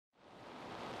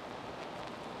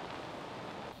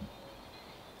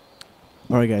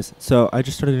Alright guys, so I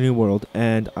just started a new world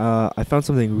and I found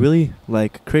something really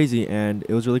like crazy and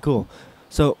it was really cool.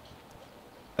 So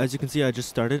as you can see I just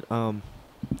started. The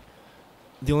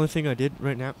only thing I did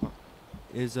right now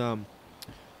is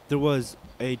there was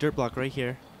a dirt block right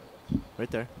here,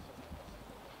 right there,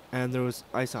 and there was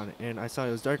ice on it and I saw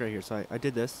it was dark right here, so I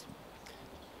did this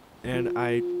and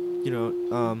I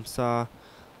saw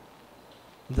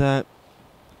that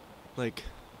like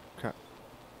crap.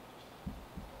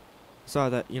 Saw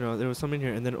that, there was something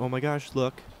here and then oh my gosh,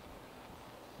 look.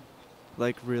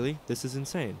 Like, really? This is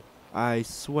insane. I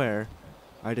swear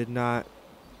I did not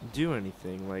do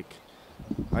anything. Like,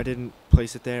 I didn't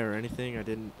place it there or anything. I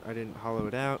didn't hollow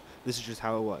it out. This is just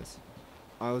how it was.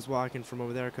 I was walking from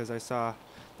over there because I saw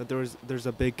that there's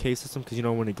a big cave system, because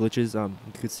when it glitches,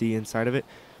 you could see inside of it,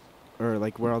 or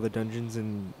like where all the dungeons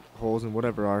and holes and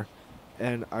whatever are.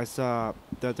 And I saw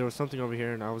that there was something over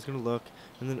here and I was going to look,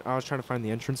 and then I was trying to find the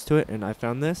entrance to it and I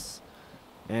found this.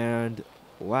 And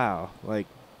wow, like,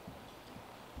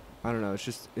 I don't know,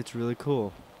 it's really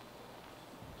cool.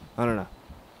 I don't know.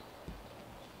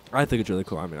 I think it's really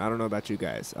cool. I mean, I don't know about you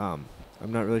guys. I'm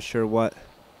not really sure what.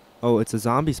 Oh, it's a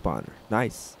zombie spawner.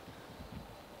 Nice.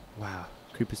 Wow,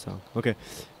 creepy song. Okay,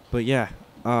 but yeah,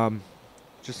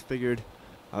 just figured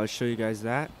I would show you guys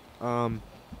that.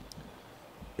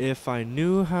 If I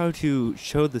knew how to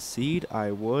show the seed,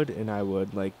 I would, and I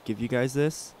would like give you guys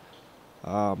this.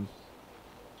 Oh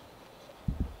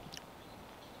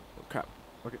crap.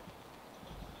 Okay.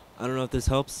 I don't know if this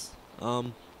helps.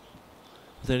 With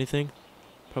anything.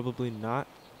 Probably not.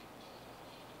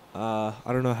 I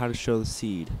don't know how to show the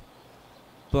seed,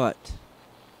 but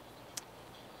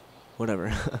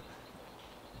whatever.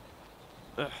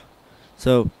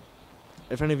 So,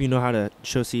 if any of you know how to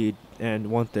show seed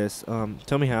and want this,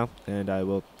 tell me how, and I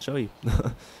will show you.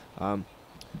 um,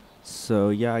 so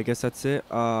yeah, I guess that's it.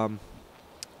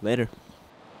 Later.